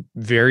have a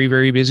very,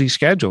 very busy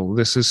schedule,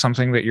 this is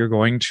something that you're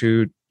going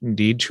to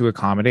need to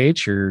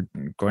accommodate. You're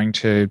going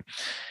to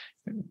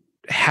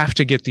have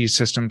to get these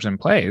systems in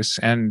place.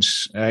 And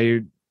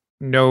I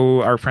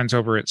know our friends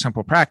over at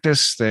Simple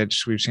Practice, that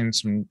we've seen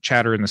some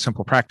chatter in the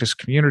Simple Practice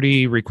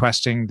community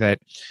requesting that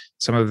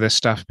some of this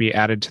stuff be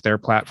added to their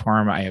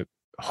platform. I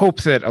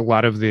hope that a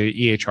lot of the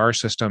EHR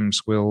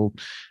systems will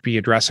be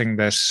addressing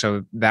this,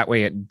 so that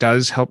way it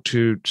does help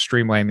to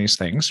streamline these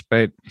things.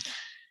 But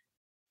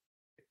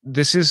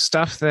this is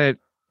stuff that,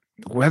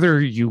 whether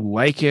you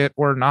like it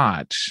or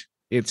not,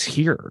 it's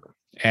here.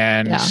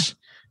 And,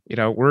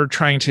 we're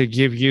trying to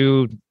give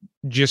you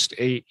just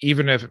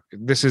even if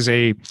this is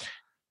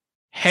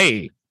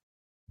hey,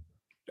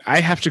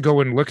 I have to go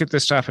and look at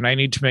this stuff and I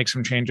need to make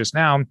some changes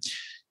now,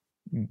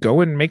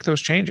 go and make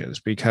those changes,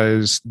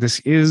 because this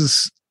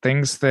is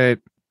things that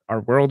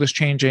our world is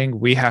changing.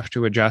 We have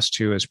to adjust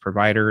to as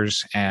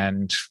providers,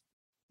 and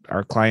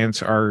our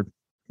clients are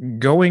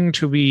going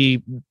to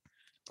be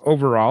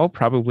overall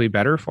probably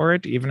better for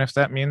it, even if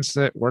that means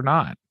that we're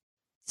not.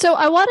 So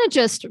I want to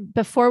just,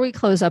 before we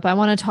close up, I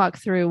want to talk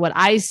through what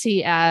I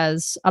see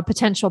as a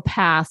potential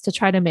path to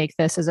try to make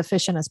this as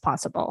efficient as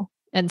possible.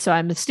 And so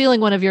I'm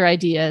stealing one of your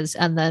ideas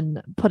and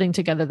then putting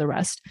together the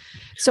rest.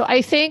 So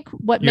I think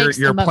what makes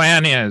your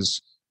plan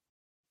is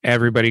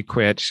everybody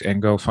quit and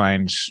go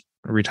find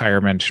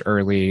retirement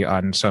early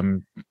on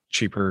some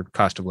cheaper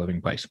cost of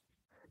living place.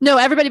 No,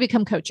 everybody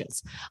become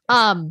coaches.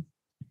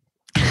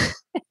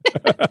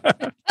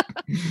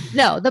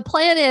 No, the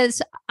plan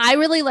is, I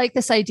really like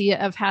this idea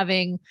of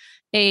having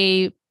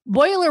a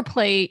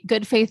boilerplate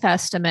good faith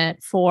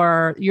estimate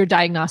for your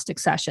diagnostic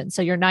session.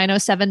 So your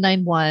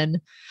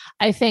 90791.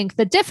 I think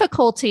the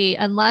difficulty,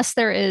 unless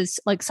there is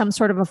like some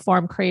sort of a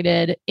form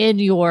created in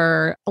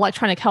your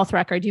electronic health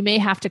record, you may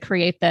have to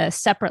create this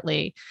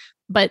separately,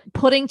 but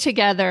putting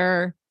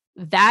together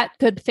that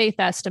good faith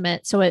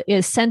estimate so it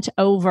is sent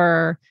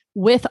over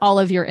with all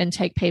of your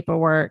intake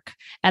paperwork,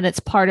 and it's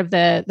part of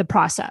the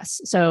process.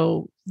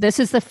 So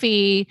this is the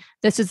fee,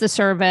 this is the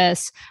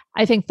service.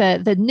 I think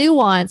the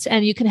nuance,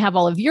 and you can have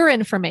all of your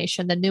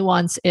information, the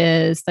nuance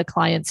is the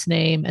client's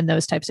name and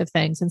those types of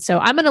things. And so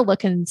I'm going to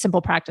look in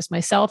Simple Practice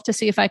myself to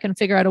see if I can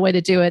figure out a way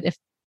to do it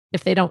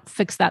if they don't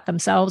fix that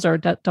themselves or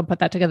don't put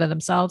that together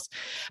themselves.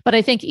 But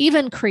I think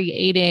even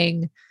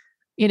creating,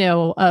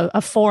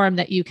 a form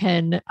that you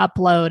can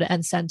upload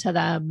and send to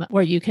them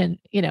where you can,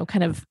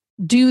 kind of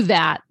do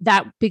that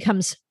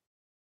becomes,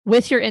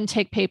 with your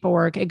intake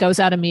paperwork, it goes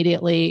out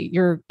immediately.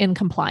 You're in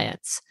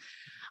compliance.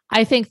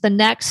 I think the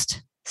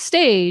next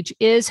stage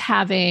is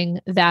having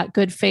that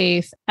good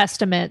faith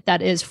estimate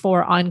that is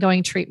for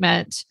ongoing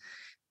treatment,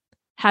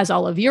 has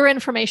all of your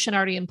information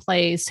already in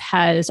place,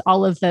 has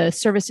all of the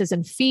services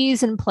and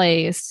fees in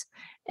place.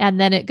 And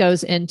then it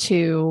goes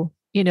into,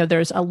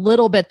 there's a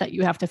little bit that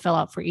you have to fill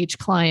out for each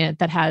client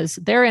that has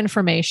their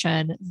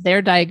information,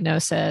 their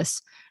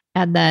diagnosis,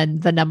 and then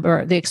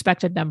the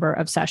expected number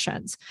of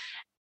sessions.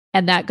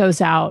 And that goes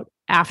out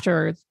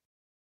after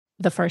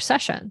the first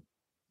session.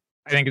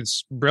 I think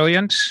it's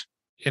brilliant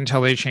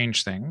until they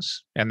change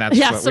things. And that's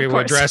what we will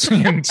address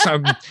in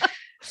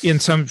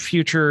some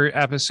future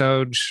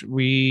episodes.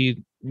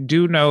 We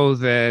do know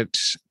that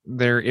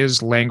there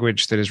is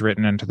language that is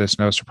written into this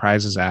No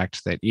Surprises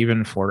Act that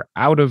even for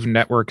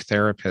out-of-network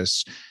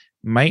therapists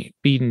might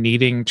be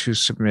needing to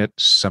submit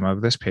some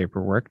of this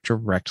paperwork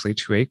directly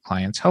to a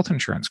client's health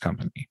insurance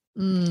company.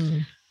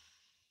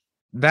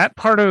 That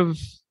part of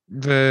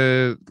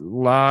the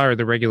law or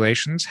the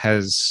regulations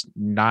has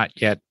not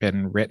yet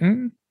been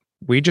written.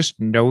 We just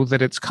know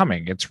that it's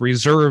coming. It's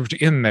reserved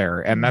in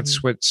there. And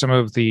that's what some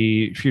of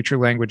the future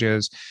language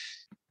is.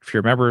 If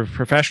you're a member of a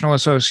professional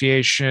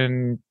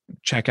association,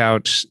 check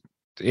out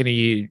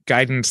any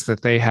guidance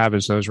that they have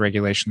as those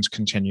regulations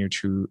continue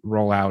to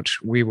roll out.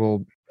 We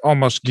will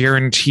almost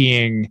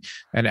guaranteeing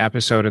an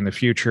episode in the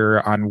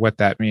future on what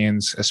that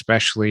means,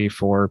 especially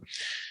for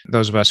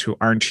those of us who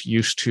aren't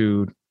used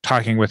to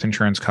talking with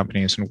insurance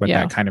companies and what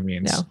that kind of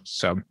means. Yeah.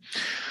 So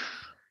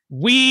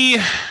we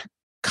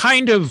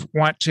kind of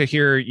want to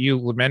hear you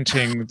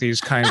lamenting these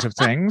kinds of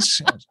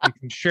things. You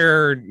can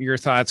share your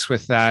thoughts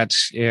with that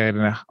in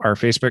our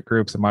Facebook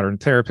group, the Modern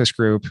Therapist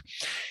group,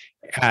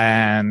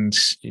 and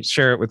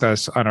share it with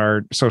us on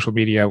our social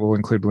media. We'll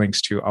include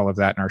links to all of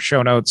that in our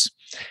show notes.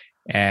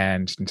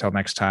 And until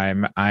next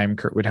time, I'm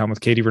Kurt Woodhelm with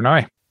Katie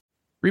Vernoy.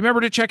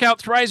 Remember to check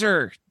out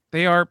Thrizer.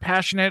 They are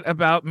passionate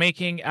about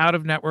making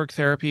out-of-network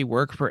therapy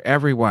work for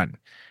everyone.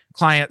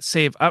 Clients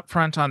save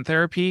upfront on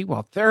therapy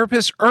while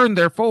therapists earn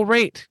their full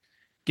rate.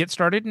 Get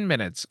started in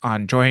minutes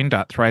on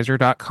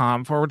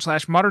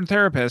join.thrizer.com/modern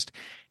therapist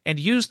and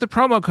use the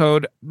promo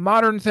code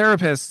Modern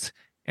Therapists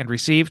and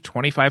receive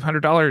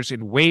 $2,500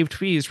 in waived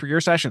fees for your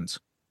sessions.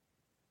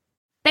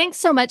 Thanks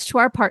so much to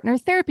our partner,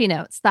 Therapy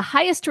Notes, the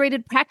highest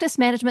rated practice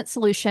management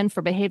solution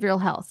for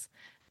behavioral health.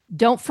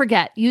 Don't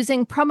forget,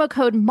 using promo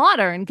code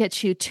MODERN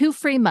gets you 2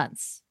 free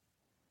months.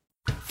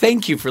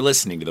 Thank you for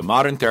listening to the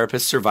Modern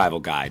Therapist Survival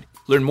Guide.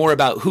 Learn more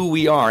about who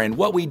we are and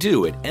what we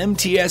do at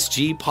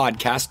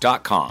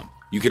mtsgpodcast.com.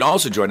 You can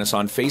also join us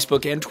on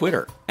Facebook and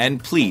Twitter.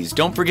 And please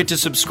don't forget to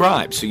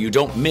subscribe so you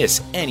don't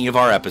miss any of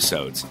our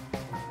episodes.